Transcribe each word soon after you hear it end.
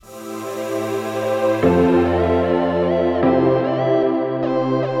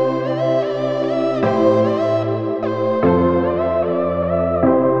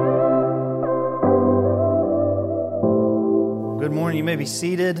be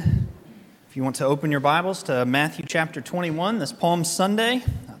seated. If you want to open your Bibles to Matthew chapter 21, this Palm Sunday,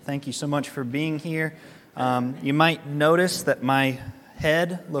 thank you so much for being here. You might notice that my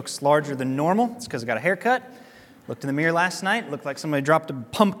head looks larger than normal. It's because I got a haircut. Looked in the mirror last night, looked like somebody dropped a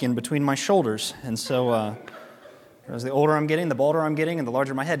pumpkin between my shoulders. And so, as the older I'm getting, the bolder I'm getting, and the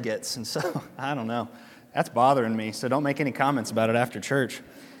larger my head gets. And so, I don't know. That's bothering me, so don't make any comments about it after church.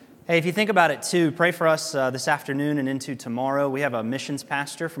 Hey, if you think about it too, pray for us this afternoon and into tomorrow. We have a missions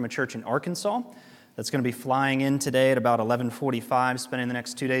pastor from a church in Arkansas that's going to be flying in today at about 11:45, spending the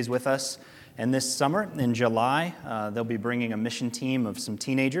next 2 days with us. And this summer, in July, they'll be bringing a mission team of some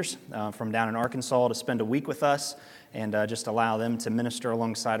teenagers from down in Arkansas to spend a week with us and just allow them to minister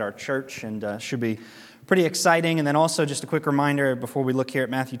alongside our church, and should be pretty exciting. And then also just a quick reminder before we look here at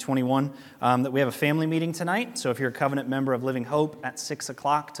Matthew 21 that we have a family meeting tonight. So if you're a covenant member of Living Hope, at 6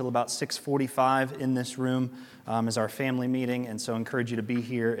 o'clock till about 6:45 in this room is our family meeting. And so I encourage you to be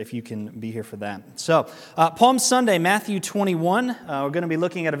here if you can be here for that. So Palm Sunday, Matthew 21. We're going to be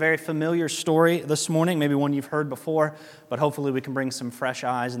looking at a very familiar story this morning, maybe one you've heard before, but hopefully we can bring some fresh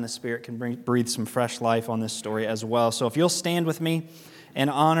eyes and the Spirit can breathe some fresh life on this story as well. So if you'll stand with me in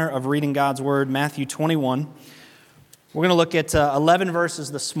honor of reading God's Word, Matthew 21. We're going to look at 11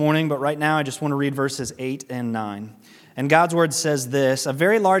 verses this morning, but right now I just want to read verses 8 and 9. And God's Word says this: "A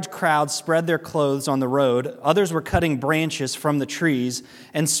very large crowd spread their clothes on the road. Others were cutting branches from the trees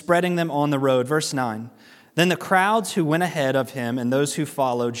and spreading them on the road." Verse 9. "Then the crowds who went ahead of him and those who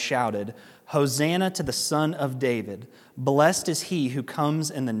followed shouted, 'Hosanna to the Son of David. Blessed is he who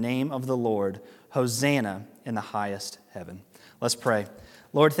comes in the name of the Lord. Hosanna in the highest heaven.'" Let's pray.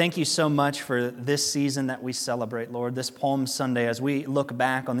 Lord, thank you so much for this season that we celebrate, Lord, this Palm Sunday, as we look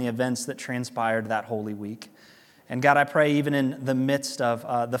back on the events that transpired that Holy Week. And God, I pray even in the midst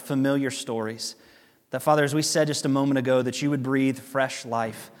of the familiar stories, that, Father, as we said just a moment ago, that you would breathe fresh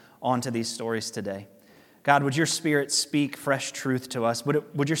life onto these stories today. God, would your Spirit speak fresh truth to us?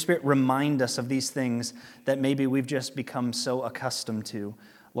 Would your Spirit remind us of these things that maybe we've just become so accustomed to?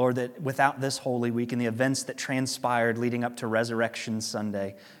 Lord, that without this Holy Week and the events that transpired leading up to Resurrection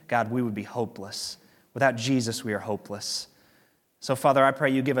Sunday, God, we would be hopeless. Without Jesus, we are hopeless. So, Father, I pray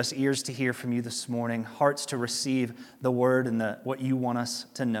you give us ears to hear from you this morning, hearts to receive the word and what you want us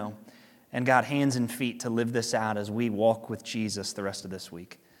to know. And God, hands and feet to live this out as we walk with Jesus the rest of this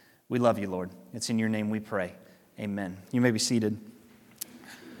week. We love you, Lord. It's in your name we pray. Amen. You may be seated.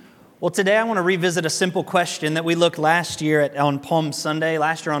 Well, today I want to revisit a simple question that we looked last year on Palm Sunday.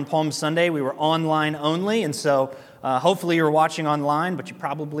 Last year on Palm Sunday, we were online only, and so hopefully you were watching online, but you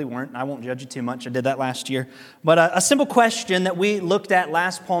probably weren't. I won't judge you too much. I did that last year. But a simple question that we looked at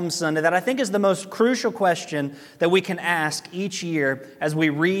last Palm Sunday that I think is the most crucial question that we can ask each year as we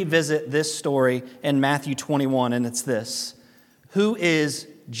revisit this story in Matthew 21, and it's this: who is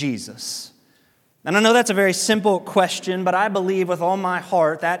Jesus? And I know that's a very simple question, but I believe with all my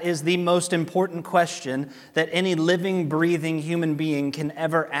heart that is the most important question that any living, breathing human being can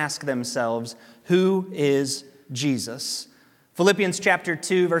ever ask themselves. Who is Jesus? Philippians chapter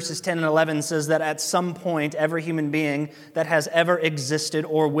 2, verses 10 and 11 says that at some point, every human being that has ever existed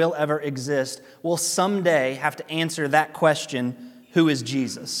or will ever exist will someday have to answer that question, who is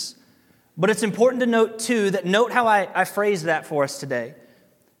Jesus? But it's important to note, too, that note how I phrased that for us today.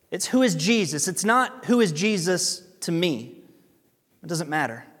 It's who is Jesus. It's not who is Jesus to me. It doesn't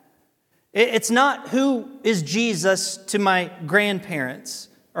matter. It's not who is Jesus to my grandparents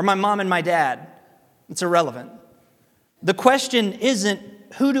or my mom and my dad. It's irrelevant. The question isn't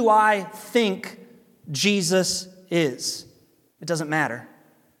who do I think Jesus is. It doesn't matter.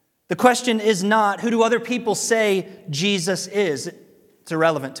 The question is not who do other people say Jesus is. It's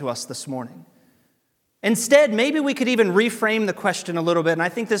irrelevant to us this morning. Instead, maybe we could even reframe the question a little bit, and I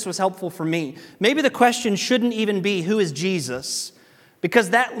think this was helpful for me. Maybe the question shouldn't even be, who is Jesus?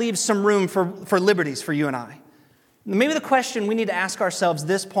 Because that leaves some room for liberties for you and I. Maybe the question we need to ask ourselves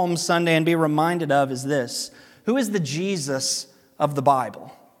this Palm Sunday and be reminded of is this: who is the Jesus of the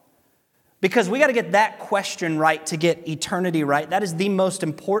Bible? Because we got to get that question right to get eternity right. That is the most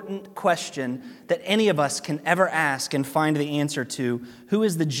important question that any of us can ever ask and find the answer to. Who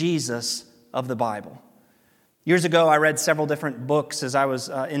is the Jesus of the Bible? Years ago, I read several different books as I was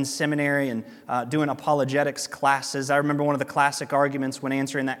in seminary and doing apologetics classes. I remember one of the classic arguments when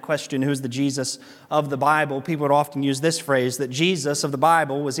answering that question, who's the Jesus of the Bible, people would often use this phrase, that Jesus of the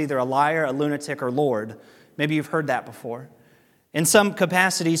Bible was either a liar, a lunatic, or Lord. Maybe you've heard that before. In some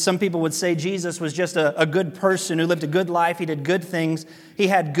capacity, some people would say Jesus was just a good person who lived a good life, he did good things, he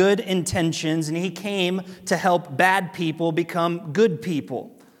had good intentions, and he came to help bad people become good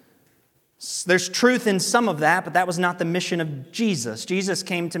people. There's truth in some of that, but that was not the mission of Jesus. Jesus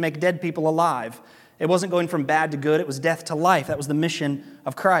came to make dead people alive. It wasn't going from bad to good, it was death to life. That was the mission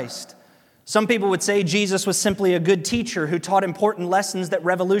of Christ. Some people would say Jesus was simply a good teacher who taught important lessons that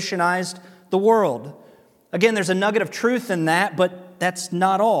revolutionized the world. Again, there's a nugget of truth in that, but that's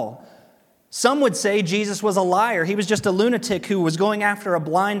not all. Some would say Jesus was a liar. He was just a lunatic who was going after a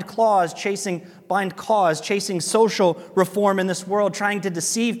blind cause, chasing social reform in this world, trying to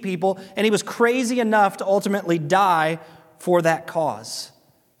deceive people, and he was crazy enough to ultimately die for that cause.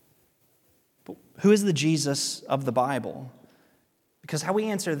 But who is the Jesus of the Bible? Because how we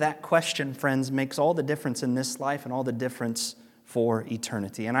answer that question, friends, makes all the difference in this life and all the difference for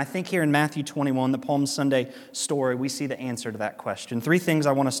eternity. And I think here in Matthew 21, the Palm Sunday story, we see the answer to that question. 3 things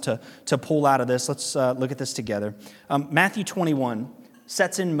I want us to pull out of this. Let's look at this together. Matthew 21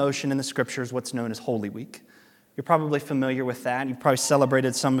 sets in motion in the Scriptures what's known as Holy Week. You're probably familiar with that. You've probably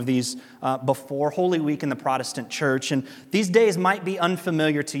celebrated some of these before. Holy Week in the Protestant Church. And these days might be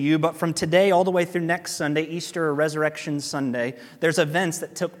unfamiliar to you, but from today all the way through next Sunday, Easter or Resurrection Sunday, there's events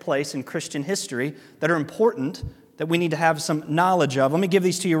that took place in Christian history that are important, that we need to have some knowledge of. Let me give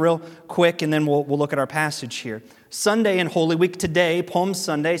these to you real quick, and then we'll look at our passage here. Sunday in Holy Week today, Palm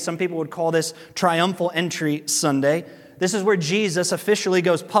Sunday, some people would call this Triumphal Entry Sunday. This is where Jesus officially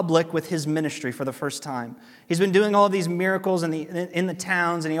goes public with his ministry for the first time. He's been doing all of these miracles in the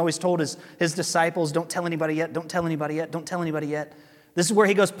towns, and he always told his disciples, don't tell anybody yet, don't tell anybody yet, don't tell anybody yet. This is where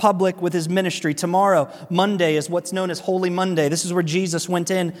he goes public with his ministry. Tomorrow, Monday, is what's known as Holy Monday. This is where Jesus went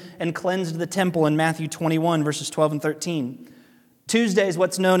in and cleansed the temple in Matthew 21, verses 12 and 13. Tuesday is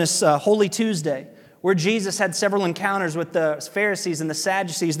what's known as Holy Tuesday, where Jesus had several encounters with the Pharisees and the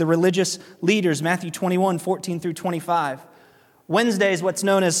Sadducees, the religious leaders, Matthew 21, 14 through 25. Wednesday is what's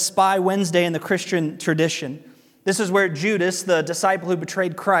known as Spy Wednesday in the Christian tradition. This is where Judas, the disciple who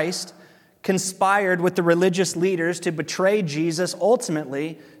betrayed Christ, conspired with the religious leaders to betray Jesus,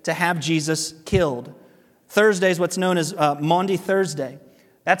 ultimately to have Jesus killed. Thursday is what's known as Maundy Thursday.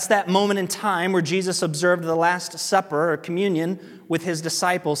 That's that moment in time where Jesus observed the Last Supper or communion with his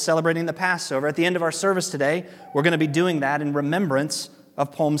disciples celebrating the Passover. At the end of our service today, we're going to be doing that in remembrance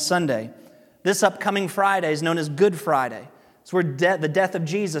of Palm Sunday. This upcoming Friday is known as Good Friday. It's where the death of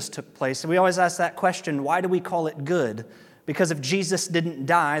Jesus took place. And we always ask that question, why do we call it good? Because if Jesus didn't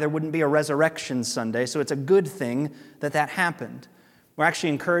die, there wouldn't be a Resurrection Sunday. So it's a good thing that happened. We're actually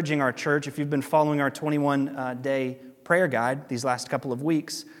encouraging our church, if you've been following our 21-day prayer guide these last couple of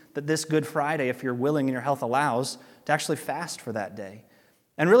weeks, that this Good Friday, if you're willing and your health allows, to actually fast for that day.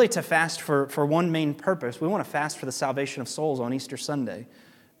 And really to fast for one main purpose. We want to fast for the salvation of souls on Easter Sunday.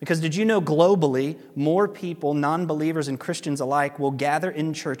 Because did you know globally, more people, non-believers and Christians alike, will gather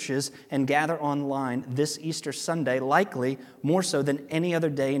in churches and gather online this Easter Sunday, likely more so than any other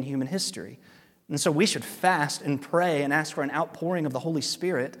day in human history. And so we should fast and pray and ask for an outpouring of the Holy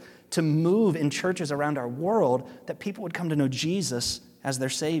Spirit to move in churches around our world, that people would come to know Jesus as their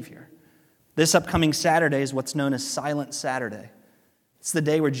Savior. This upcoming Saturday is what's known as Silent Saturday. It's the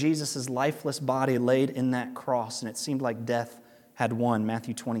day where Jesus' lifeless body laid in that cross, and it seemed like death had won,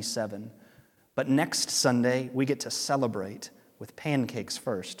 Matthew 27. But next Sunday, we get to celebrate with pancakes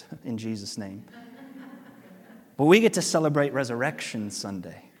first, in Jesus' name. But we get to celebrate Resurrection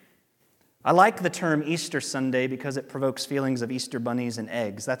Sunday. I like the term Easter Sunday because it provokes feelings of Easter bunnies and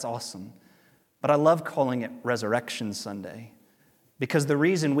eggs. That's awesome. But I love calling it Resurrection Sunday because the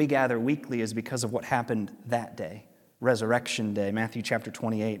reason we gather weekly is because of what happened that day, Resurrection Day, Matthew chapter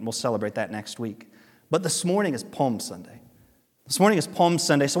 28, and we'll celebrate that next week. But this morning is Palm Sunday. This morning is Palm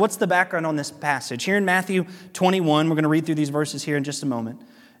Sunday. So what's the background on this passage? Here in Matthew 21, we're going to read through these verses here in just a moment.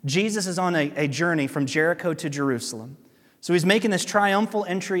 Jesus is on a journey from Jericho to Jerusalem. So he's making this triumphal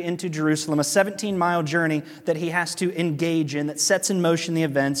entry into Jerusalem, a 17-mile journey that he has to engage in that sets in motion the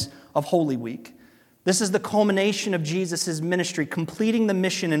events of Holy Week. This is the culmination of Jesus' ministry, completing the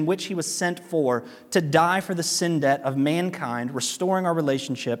mission in which he was sent for, to die for the sin debt of mankind, restoring our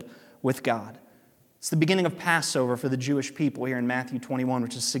relationship with God. It's the beginning of Passover for the Jewish people here in Matthew 21,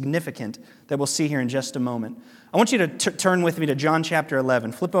 which is significant that we'll see here in just a moment. I want you to turn with me to John chapter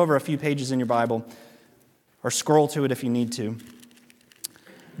 11. Flip over a few pages in your Bible, or scroll to it if you need to.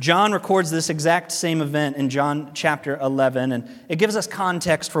 John records this exact same event in John chapter 11, and it gives us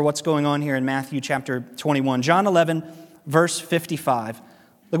context for what's going on here in Matthew chapter 21. John 11, verse 55.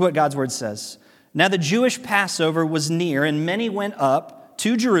 Look what God's word says. Now the Jewish Passover was near, and many went up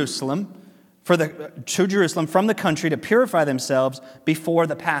to Jerusalem from the country to purify themselves before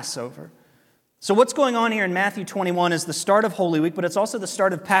the Passover. So what's going on here in Matthew 21 is the start of Holy Week, but it's also the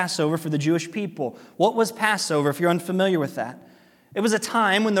start of Passover for the Jewish people. What was Passover, if you're unfamiliar with that? It was a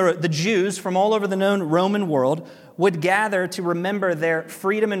time when the Jews from all over the known Roman world would gather to remember their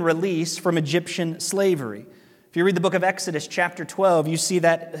freedom and release from Egyptian slavery. If you read the book of Exodus, chapter 12, you see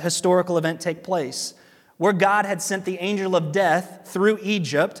that historical event take place, where God had sent the angel of death through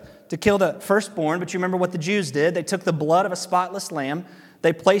Egypt to kill the firstborn. But you remember what the Jews did. They took the blood of a spotless lamb,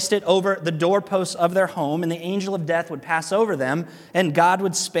 they placed it over the doorposts of their home, and the angel of death would pass over them, and God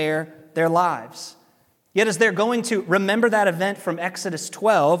would spare their lives. Yet as they're going to remember that event from Exodus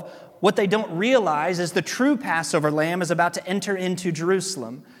 12, what they don't realize is the true Passover lamb is about to enter into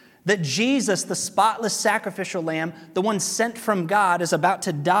Jerusalem. That Jesus, the spotless sacrificial lamb, the one sent from God, is about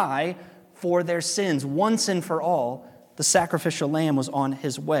to die for their sins. Once and for all, the sacrificial lamb was on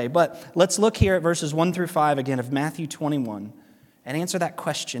his way. But let's look here at verses 1 through 5 again of Matthew 21 and answer that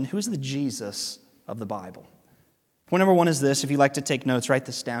question: who is the Jesus of the Bible? Point number 1 is this. If you'd like to take notes, write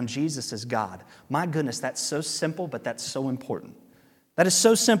this down. Jesus is God. My goodness, that's so simple, but that's so important. That is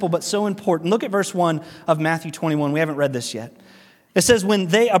so simple, but so important. Look at verse 1 of Matthew 21. We haven't read this yet. It says, when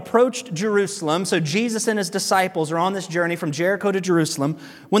they approached Jerusalem, so Jesus and his disciples are on this journey from Jericho to Jerusalem.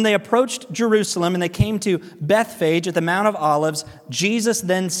 When they approached Jerusalem and they came to Bethphage at the Mount of Olives, Jesus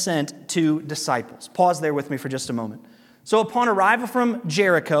then sent 2 disciples. Pause there with me for just a moment. So upon arrival from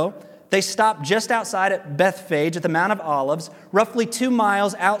Jericho, they stopped just outside at Bethphage at the Mount of Olives, roughly 2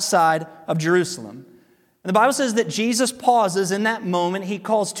 miles outside of Jerusalem. And the Bible says that Jesus pauses in that moment. He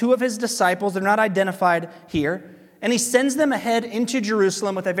calls 2 of his disciples. They're not identified here. And he sends them ahead into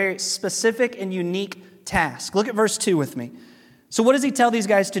Jerusalem with a very specific and unique task. Look at verse 2 with me. So what does he tell these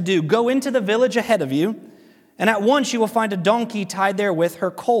guys to do? Go into the village ahead of you, and at once you will find a donkey tied there with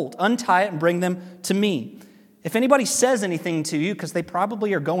her colt. Untie it and bring them to me. If anybody says anything to you, because they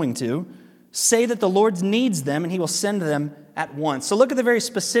probably are going to, say that the Lord needs them and he will send them at once. So look at the very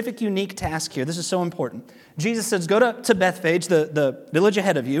specific, unique task here. This is so important. Jesus says, go to Bethphage, the village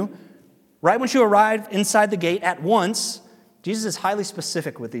ahead of you. Right when you arrive inside the gate, at once, Jesus is highly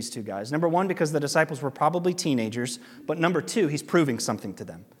specific with these 2 guys. Number 1, because the disciples were probably teenagers. But number 2, he's proving something to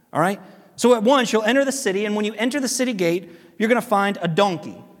them. All right? So at once, you'll enter the city, and when you enter the city gate, you're going to find a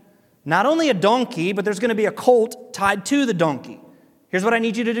donkey. Not only a donkey, but there's going to be a colt tied to the donkey. Here's what I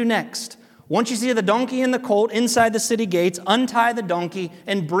need you to do next. Once you see the donkey and the colt inside the city gates, untie the donkey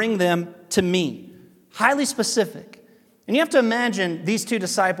and bring them to me. Highly specific. And you have to imagine these 2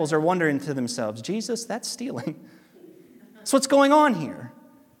 disciples are wondering to themselves, Jesus, that's stealing. That's what's going on here.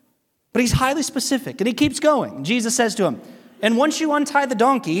 But he's highly specific, and he keeps going. Jesus says to him, and once you untie the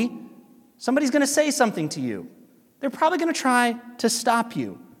donkey, somebody's going to say something to you. They're probably going to try to stop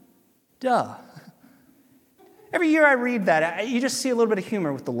you. Duh. Every year I read that, you just see a little bit of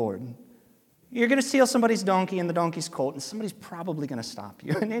humor with the Lord. You're going to steal somebody's donkey and the donkey's colt, and somebody's probably going to stop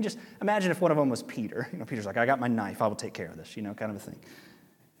you. And you just imagine if one of them was Peter. Peter's like, I got my knife, I will take care of this, kind of a thing.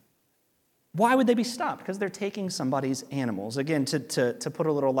 Why would they be stopped? Because they're taking somebody's animals. Again, to put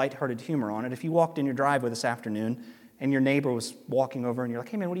a little lighthearted humor on it, if you walked in your driveway this afternoon and your neighbor was walking over and you're like,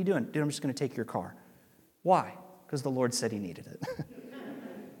 hey man, what are you doing? Dude, I'm just going to take your car. Why? Because the Lord said he needed it.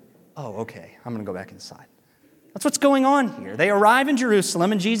 Oh, okay, I'm going to go back inside. That's what's going on here. They arrive in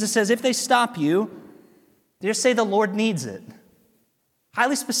Jerusalem, and Jesus says, if they stop you, they just say the Lord needs it.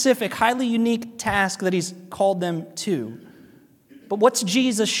 Highly specific, highly unique task that he's called them to. But what's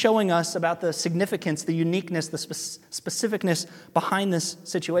Jesus showing us about the significance, the uniqueness, the specificness behind this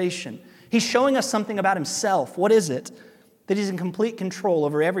situation? He's showing us something about himself. What is it? That he's in complete control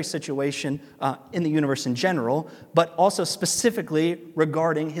over every situation in the universe in general, but also specifically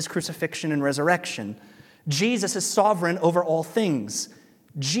regarding his crucifixion and resurrection. Jesus is sovereign over all things.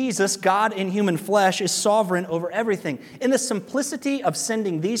 Jesus, God in human flesh, is sovereign over everything. In the simplicity of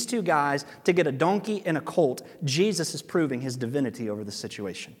sending these 2 guys to get a donkey and a colt, Jesus is proving his divinity over the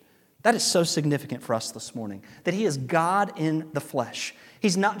situation. That is so significant for us this morning, that he is God in the flesh.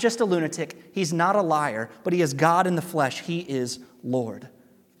 He's not just a lunatic, he's not a liar, but he is God in the flesh. He is Lord.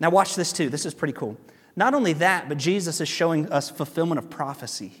 Now watch this too. This is pretty cool. Not only that, but Jesus is showing us fulfillment of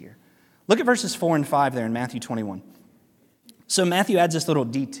prophecy here. Look at verses 4 and 5 there in Matthew 21. So Matthew adds this little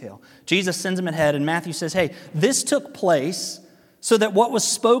detail. Jesus sends him ahead, and Matthew says, hey, this took place so that what was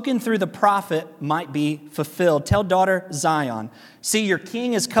spoken through the prophet might be fulfilled. Tell daughter Zion, see, your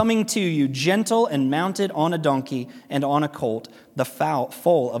king is coming to you, gentle and mounted on a donkey and on a colt, the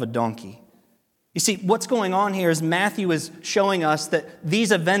foal of a donkey. You see, what's going on here is Matthew is showing us that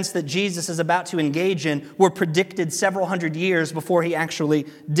these events that Jesus is about to engage in were predicted several hundred years before he actually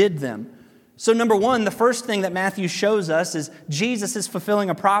did them. So number 1, the first thing that Matthew shows us is Jesus is fulfilling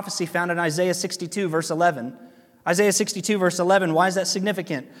a prophecy found in Isaiah 62, verse 11. Isaiah 62, verse 11, why is that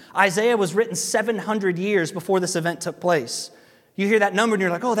significant? Isaiah was written 700 years before this event took place. You hear that number and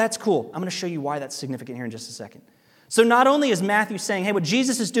you're like, oh, that's cool. I'm going to show you why that's significant here in just a second. So not only is Matthew saying, hey, what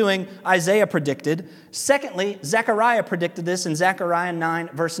Jesus is doing, Isaiah predicted. Secondly, Zechariah predicted this in Zechariah 9,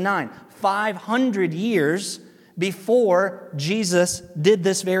 verse 9. 500 years before Jesus did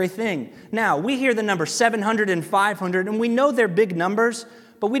this very thing. Now, we hear the number 700 and 500, and we know they're big numbers,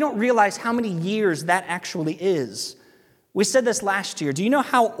 but we don't realize how many years that actually is. We said this last year. Do you know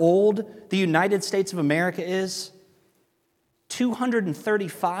how old the United States of America is?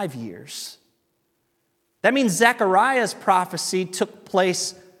 235 years. That means Zechariah's prophecy took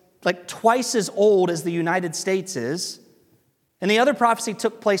place like twice as old as the United States is. And the other prophecy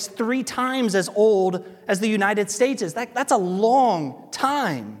took place 3 times as old as the United States is. That's a long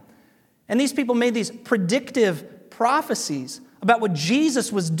time. And these people made these predictive prophecies about what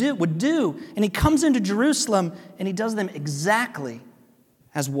Jesus would do. And he comes into Jerusalem and he does them exactly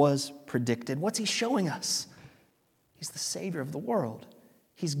as was predicted. What's he showing us? He's the Savior of the world.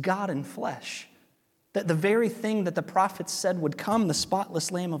 He's God in flesh. That the very thing that the prophets said would come, the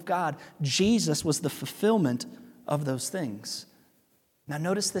spotless Lamb of God, Jesus was the fulfillment of those things. Now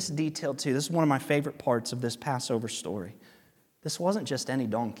notice this detail too. This is one of my favorite parts of this Passover story. This wasn't just any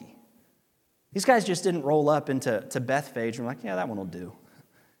donkey. These guys just didn't roll up into Bethphage and were like, yeah, that one will do.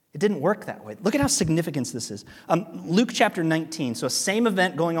 It didn't work that way. Look at how significant this is. Luke chapter 19, so same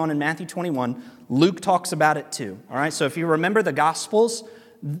event going on in Matthew 21. Luke talks about it too. All right, so if you remember the Gospels,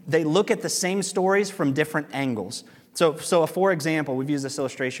 they look at the same stories from different angles. So for example, we've used this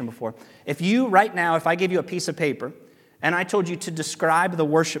illustration before. If I gave you a piece of paper and I told you to describe the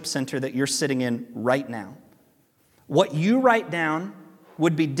worship center that you're sitting in right now, what you write down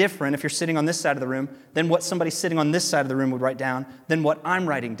would be different if you're sitting on this side of the room than what somebody sitting on this side of the room would write down than what I'm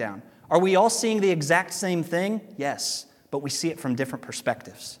writing down. Are we all seeing the exact same thing? Yes, but we see it from different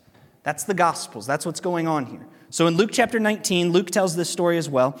perspectives. That's the Gospels. That's what's going on here. So in Luke chapter 19, Luke tells this story as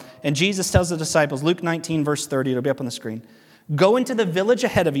well, and Jesus tells the disciples, Luke 19, verse 30, it'll be up on the screen, go into the village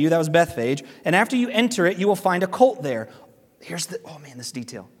ahead of you, that was Bethphage, and after you enter it, you will find a colt there. This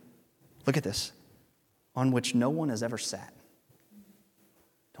detail. Look at this. On which no one has ever sat.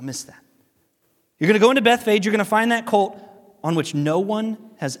 Don't miss that. You're going to go into Bethphage, you're going to find that colt on which no one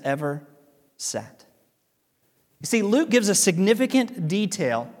has ever sat. You see, Luke gives a significant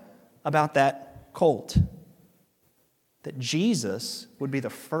detail about that colt. That Jesus would be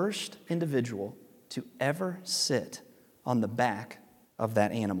the first individual to ever sit on the back of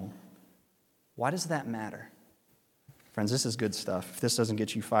that animal. Why does that matter? Friends, this is good stuff. If this doesn't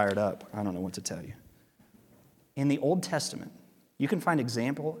get you fired up, I don't know what to tell you. In the Old Testament, you can find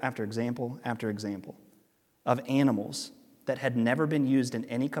example after example after example of animals that had never been used in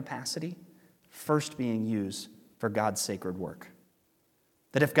any capacity, first being used for God's sacred work.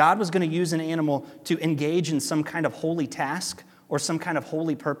 That if God was going to use an animal to engage in some kind of holy task or some kind of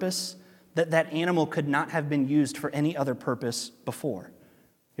holy purpose, that animal could not have been used for any other purpose before.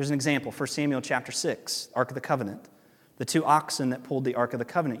 Here's an example, 1 Samuel chapter 6, Ark of the Covenant. The 2 oxen that pulled the Ark of the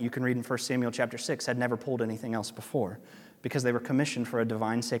Covenant, you can read in 1 Samuel chapter 6, had never pulled anything else before because they were commissioned for a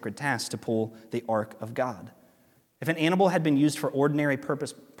divine sacred task to pull the Ark of God. If an animal had been used for ordinary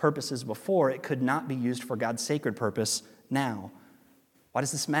purposes before, it could not be used for God's sacred purpose now. Why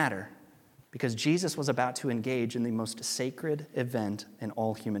does this matter? Because Jesus was about to engage in the most sacred event in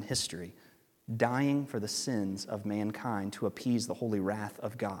all human history, dying for the sins of mankind to appease the holy wrath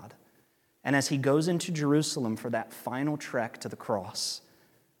of God. And as he goes into Jerusalem for that final trek to the cross,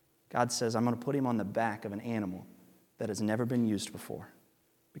 God says, I'm going to put him on the back of an animal that has never been used before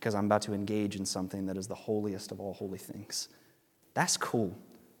because I'm about to engage in something that is the holiest of all holy things. That's cool.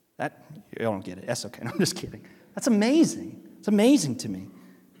 You don't get it. That's okay. No, I'm just kidding. That's amazing. It's amazing to me.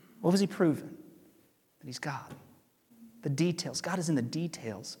 What was he proving? That he's God. The details. God is in the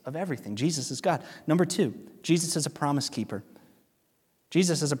details of everything. Jesus is God. Number 2, Jesus is a promise keeper.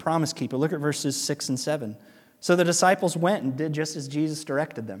 Jesus is a promise keeper. Look at verses 6 and 7. So the disciples went and did just as Jesus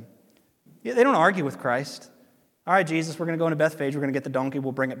directed them. They don't argue with Christ. All right, Jesus, we're going to go into Bethphage. We're going to get the donkey.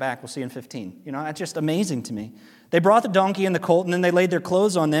 We'll bring it back. We'll see you in 15. That's just amazing to me. They brought the donkey and the colt, and then they laid their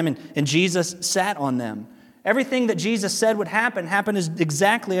clothes on them, and Jesus sat on them. Everything that Jesus said would happen happened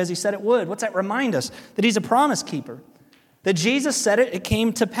exactly as he said it would. What's that remind us? That he's a promise keeper. That Jesus said it, it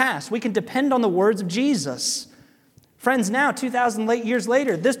came to pass. We can depend on the words of Jesus. Friends, now, 2,000 years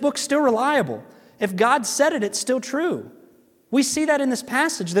later, this book's still reliable. If God said it, it's still true. We see that in this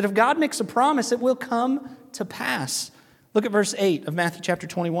passage, that if God makes a promise, it will come to pass. Look at verse 8 of Matthew chapter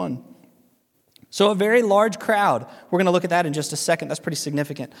 21. So a very large crowd, we're going to look at that in just a second, that's pretty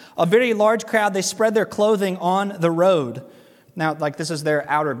significant. A very large crowd, they spread their clothing on the road. Now, like this is their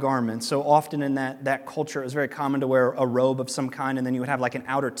outer garment. So often in that culture, it was very common to wear a robe of some kind, and then you would have like an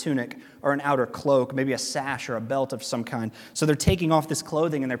outer tunic or an outer cloak, maybe a sash or a belt of some kind. So they're taking off this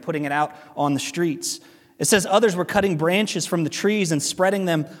clothing and they're putting it out on the streets. It says others were cutting branches from the trees and spreading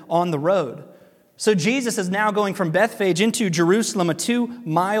them on the road. So Jesus is now going from Bethphage into Jerusalem, a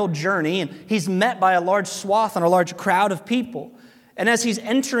 2-mile journey, and he's met by a large swath and a large crowd of people. And as he's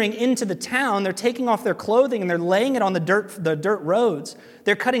entering into the town, they're taking off their clothing and they're laying it on the dirt roads.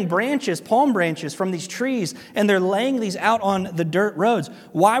 They're cutting branches, palm branches from these trees, and they're laying these out on the dirt roads.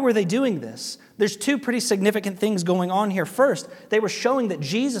 Why were they doing this? There's 2 pretty significant things going on here. First, they were showing that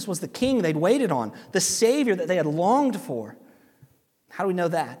Jesus was the king they'd waited on, the Savior that they had longed for. How do we know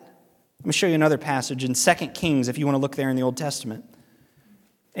that? Let me show you another passage in 2 Kings, if you want to look there in the Old Testament.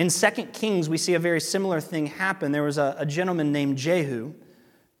 In 2 Kings, we see a very similar thing happen. There was a gentleman named Jehu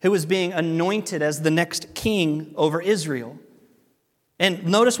who was being anointed as the next king over Israel. And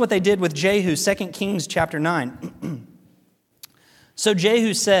notice what they did with Jehu, 2 Kings chapter 9. So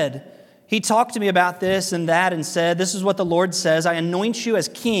Jehu said, he talked to me about this and that and said, this is what the Lord says, I anoint you as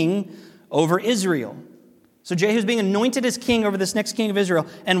king over Israel. So Jehu's being anointed as king over this next king of Israel.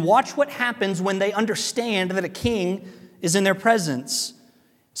 And watch what happens when they understand that a king is in their presence.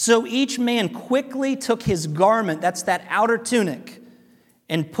 So each man quickly took his garment, that's that outer tunic,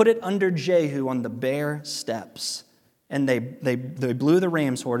 and put it under Jehu on the bare steps. And they blew the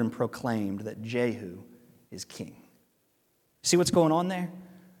ram's horn and proclaimed that Jehu is king. See what's going on there?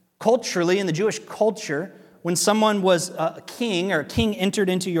 Culturally, in the Jewish culture, when someone was a king or a king entered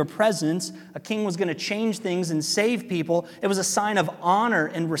into your presence, a king was going to change things and save people. It was a sign of honor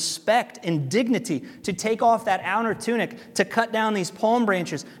and respect and dignity to take off that outer tunic, to cut down these palm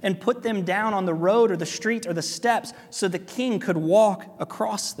branches and put them down on the road or the street or the steps so the king could walk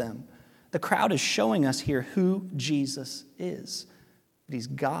across them. The crowd is showing us here who Jesus is, that he's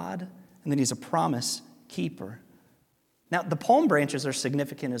God and that he's a promise keeper. Now, the palm branches are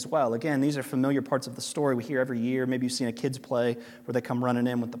significant as well. Again, these are familiar parts of the story we hear every year. Maybe you've seen a kid's play where they come running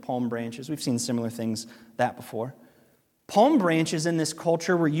in with the palm branches. We've seen similar things that before. Palm branches in this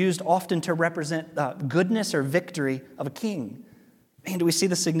culture were used often to represent goodness or victory of a king. Man, do we see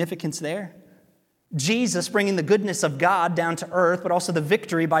the significance there? Jesus bringing the goodness of God down to earth, but also the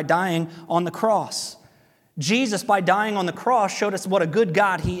victory by dying on the cross. Jesus, by dying on the cross, showed us what a good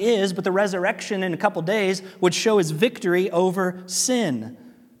God he is, but the resurrection in a couple days would show his victory over sin.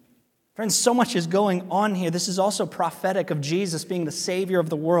 Friends, so much is going on here. This is also prophetic of Jesus being the Savior of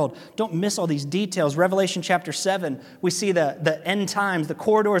the world. Don't miss all these details. Revelation chapter 7, we see the end times, the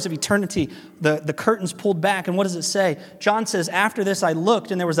corridors of eternity, the curtains pulled back. And what does it say? John says, after this I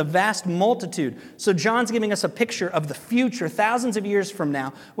looked, and there was a vast multitude. So John's giving us a picture of the future, thousands of years from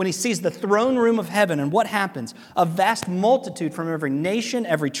now, when he sees the throne room of heaven. And what happens? A vast multitude from every nation,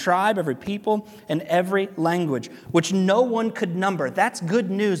 every tribe, every people, and every language, which no one could number. That's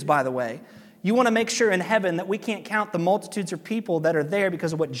good news, by the way. You want to make sure in heaven that we can't count the multitudes of people that are there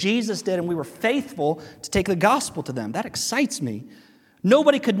because of what Jesus did and we were faithful to take the gospel to them. That excites me.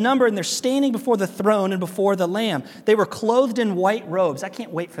 Nobody could number, and they're standing before the throne and before the Lamb. They were clothed in white robes. I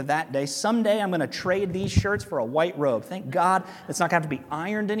can't wait for that day. Someday I'm going to trade these shirts for a white robe. Thank God it's not going to have to be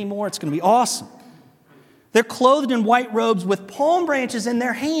ironed anymore. It's going to be awesome. They're clothed in white robes with palm branches in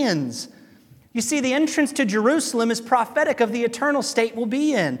their hands. You see, the entrance to Jerusalem is prophetic of the eternal state we'll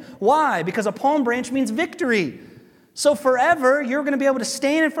be in. Why? Because a palm branch means victory. So forever, you're going to be able to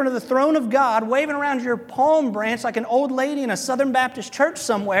stand in front of the throne of God, waving around your palm branch like an old lady in a Southern Baptist church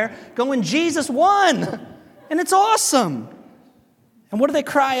somewhere, going, Jesus won! And it's awesome. And what do they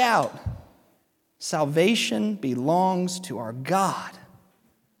cry out? Salvation belongs to our God.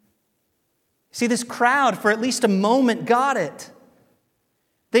 See, this crowd, for at least a moment, got it.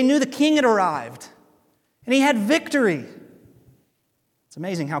 They knew the king had arrived, and he had victory. It's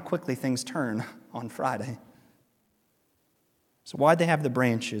amazing how quickly things turn on Friday. So why'd they have the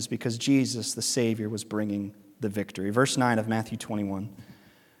branches? Because Jesus, the Savior, was bringing the victory. Verse 9 of Matthew 21.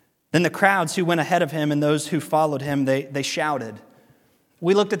 Then the crowds who went ahead of him and those who followed him, they shouted.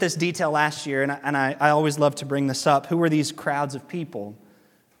 We looked at this detail last year, and I always love to bring this up. Who were these crowds of people?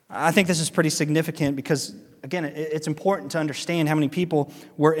 I think this is pretty significant because, again, it's important to understand how many people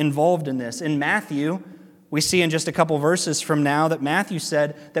were involved in this. In Matthew, we see in just a couple verses from now that Matthew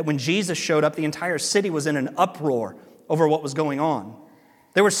said that when Jesus showed up, the entire city was in an uproar over what was going on.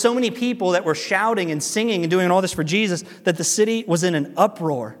 There were so many people that were shouting and singing and doing all this for Jesus that the city was in an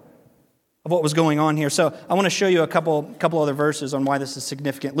uproar of what was going on here. So I want to show you a couple other verses on why this is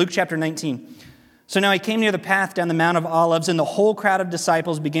significant. Luke chapter 19. So now he came near the path down the Mount of Olives, and the whole crowd of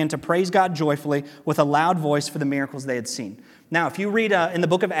disciples began to praise God joyfully with a loud voice for the miracles they had seen. Now, if you read in the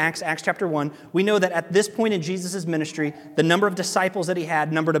book of Acts, Acts chapter 1, we know that at this point in Jesus' ministry, the number of disciples that he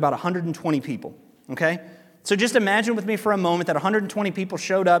had numbered about 120 people, okay? So just imagine with me for a moment that 120 people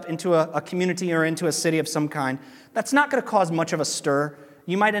showed up into a community or into a city of some kind. That's not going to cause much of a stir.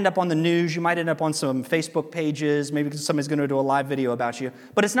 You might end up on the news. You might end up on some Facebook pages. Maybe somebody's going to do a live video about you.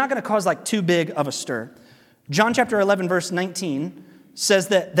 But it's not going to cause like too big of a stir. John chapter 11, verse 19 says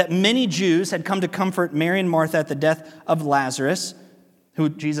that many Jews had come to comfort Mary and Martha at the death of Lazarus, who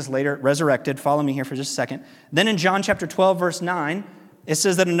Jesus later resurrected. Follow me here for just a second. Then in John chapter 12, verse 9, it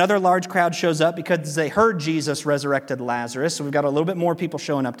says that another large crowd shows up because they heard Jesus resurrected Lazarus. So we've got a little bit more people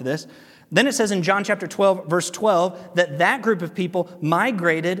showing up to this. Then it says in John chapter 12, verse 12, that group of people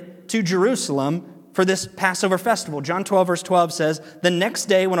migrated to Jerusalem for this Passover festival. John 12, verse 12 says, the next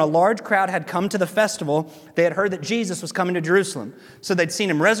day when a large crowd had come to the festival, they had heard that Jesus was coming to Jerusalem. So they'd seen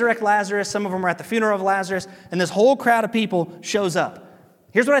him resurrect Lazarus. Some of them were at the funeral of Lazarus. And this whole crowd of people shows up.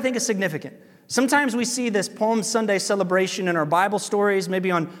 Here's what I think is significant. Sometimes we see this Palm Sunday celebration in our Bible stories,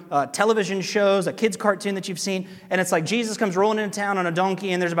 maybe on television shows, a kid's cartoon that you've seen, and it's like Jesus comes rolling into town on a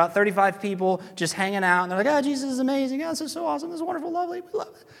donkey, and there's about 35 people just hanging out, and they're like, oh, Jesus is amazing. Oh, this is so awesome. This is wonderful, lovely. We love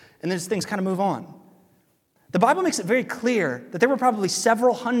it. And then things kind of move on. The Bible makes it very clear that there were probably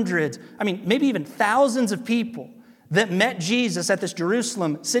several hundreds, maybe even thousands of people that met Jesus at this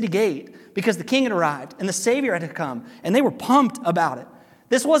Jerusalem city gate because the king had arrived and the Savior had come, and they were pumped about it.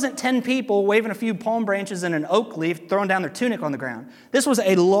 This wasn't 10 people waving a few palm branches and an oak leaf, throwing down their tunic on the ground. This was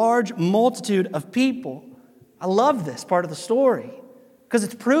a large multitude of people. I love this part of the story because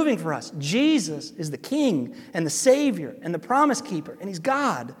it's proving for us Jesus is the King and the Savior and the promise keeper, and He's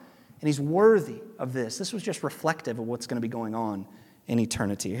God, and He's worthy of this. This was just reflective of what's going to be going on in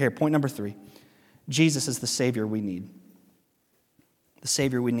eternity. Here, point number 3. Jesus is the Savior we need. The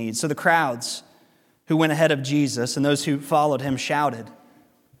Savior we need. So the crowds who went ahead of Jesus and those who followed Him shouted.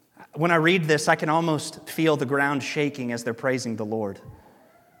 When I read this, I can almost feel the ground shaking as they're praising the Lord.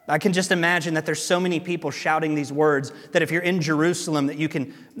 I can just imagine that there's so many people shouting these words that if you're in Jerusalem that you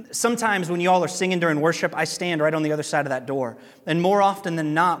can, sometimes when you all are singing during worship, I stand right on the other side of that door. And more often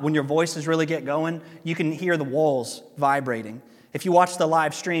than not, when your voices really get going, you can hear the walls vibrating. If you watch the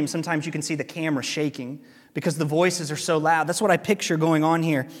live stream, sometimes you can see the camera shaking because the voices are so loud. That's what I picture going on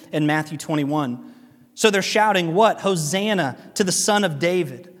here in Matthew 21. So they're shouting what? Hosanna to the Son of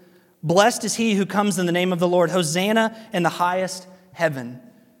David. Blessed is he who comes in the name of the Lord. Hosanna in the highest heaven.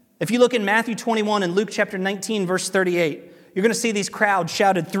 If you look in Matthew 21 and Luke chapter 19, verse 38, you're going to see these crowds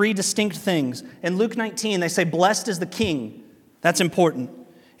shouted 3 distinct things. In Luke 19, they say, blessed is the King. That's important.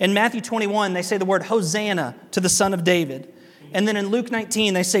 In Matthew 21, they say the word Hosanna to the Son of David. And then in Luke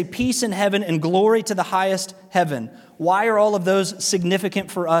 19, they say peace in heaven and glory to the highest heaven. Why are all of those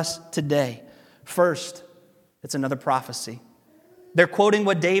significant for us today? First, it's another prophecy. They're quoting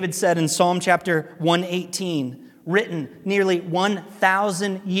what David said in Psalm chapter 118, written nearly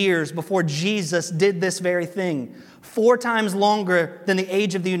 1,000 years before Jesus did this very thing. 4 times longer than the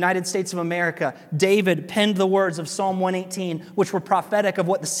age of the United States of America, David penned the words of Psalm 118, which were prophetic of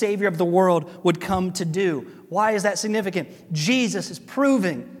what the Savior of the world would come to do. Why is that significant? Jesus is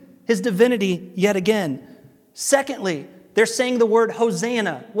proving His divinity yet again. Secondly, they're saying the word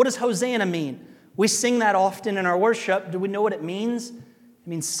Hosanna. What does Hosanna mean? We sing that often in our worship. Do we know what it means? It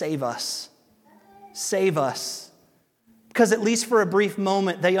means save us. Save us. Because at least for a brief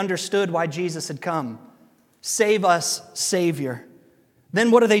moment, they understood why Jesus had come. Save us, Savior.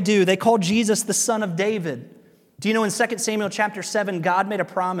 Then what do? They call Jesus the Son of David. Do you know in 2 Samuel chapter 7, God made a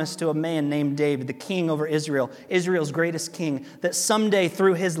promise to a man named David, the king over Israel, Israel's greatest king, that someday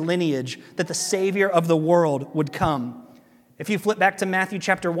through his lineage, that the Savior of the world would come. If you flip back to Matthew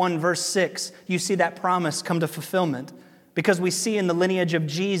chapter 1, verse 6, you see that promise come to fulfillment because we see in the lineage of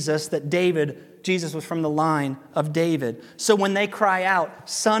Jesus that Jesus was from the line of David. So when they cry out,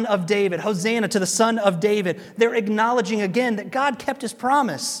 Son of David, Hosanna to the Son of David, they're acknowledging again that God kept His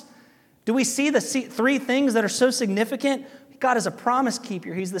promise. Do we see the 3 things that are so significant? God is a promise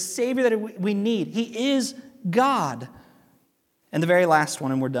keeper. He's the Savior that we need. He is God. And the very last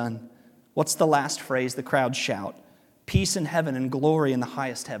one, and we're done. What's the last phrase the crowd shout? Peace in heaven and glory in the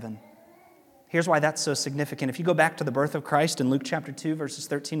highest heaven. Here's why that's so significant. If you go back to the birth of Christ in Luke chapter 2, verses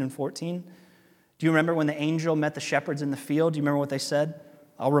 13 and 14, do you remember when the angel met the shepherds in the field? Do you remember what they said?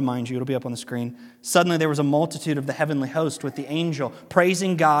 I'll remind you. It'll be up on the screen. Suddenly there was a multitude of the heavenly host with the angel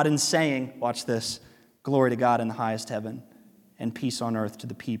praising God and saying, watch this, glory to God in the highest heaven and peace on earth to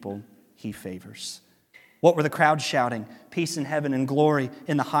the people He favors. What were the crowds shouting? Peace in heaven and glory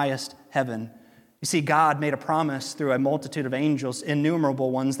in the highest heaven. You see, God made a promise through a multitude of angels, innumerable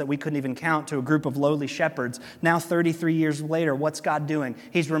ones that we couldn't even count, to a group of lowly shepherds. Now, 33 years later, what's God doing?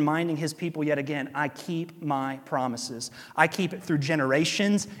 He's reminding his people yet again, I keep my promises. I keep it through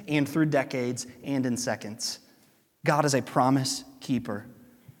generations and through decades and in seconds. God is a promise keeper.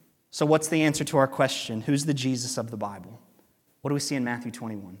 So what's the answer to our question? Who's the Jesus of the Bible? What do we see in Matthew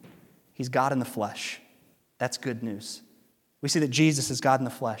 21? He's God in the flesh. That's good news. We see that Jesus is God in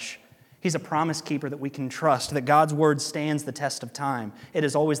the flesh. He's a promise keeper that we can trust, that God's word stands the test of time. It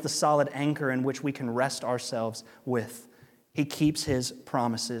is always the solid anchor in which we can rest ourselves with. He keeps his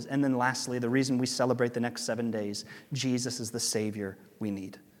promises. And then lastly, the reason we celebrate the next 7 days, Jesus is the Savior we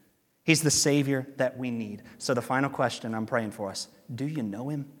need. He's the Savior that we need. So the final question I'm praying for us, do you know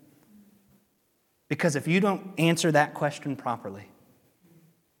him? Because if you don't answer that question properly,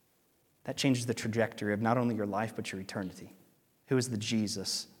 that changes the trajectory of not only your life, but your eternity. Who is the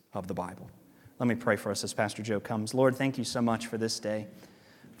Jesus of the Bible? Let me pray for us as Pastor Joe comes. Lord, thank you so much for this day.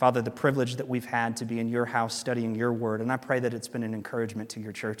 Father, the privilege that we've had to be in your house studying your word, and I pray that it's been an encouragement to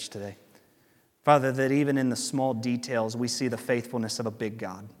your church today. Father, that even in the small details, we see the faithfulness of a big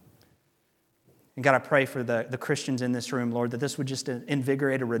God. And God, I pray for the Christians in this room, Lord, that this would just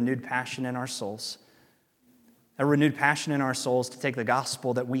invigorate a renewed passion in our souls. A renewed passion in our souls to take the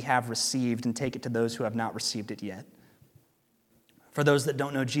gospel that we have received and take it to those who have not received it yet. For those that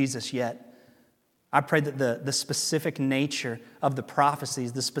don't know Jesus yet, I pray that the specific nature of the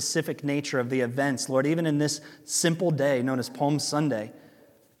prophecies, the specific nature of the events, Lord, even in this simple day known as Palm Sunday,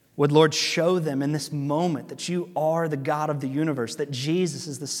 would, Lord, show them in this moment that you are the God of the universe, that Jesus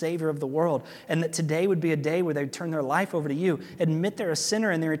is the Savior of the world, and that today would be a day where they would turn their life over to you, admit they're a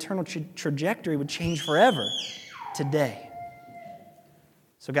sinner, and their eternal trajectory would change forever today.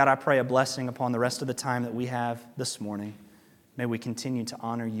 So, God, I pray a blessing upon the rest of the time that we have this morning. May we continue to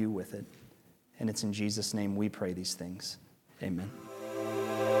honor you with it. And it's in Jesus' name we pray these things. Amen.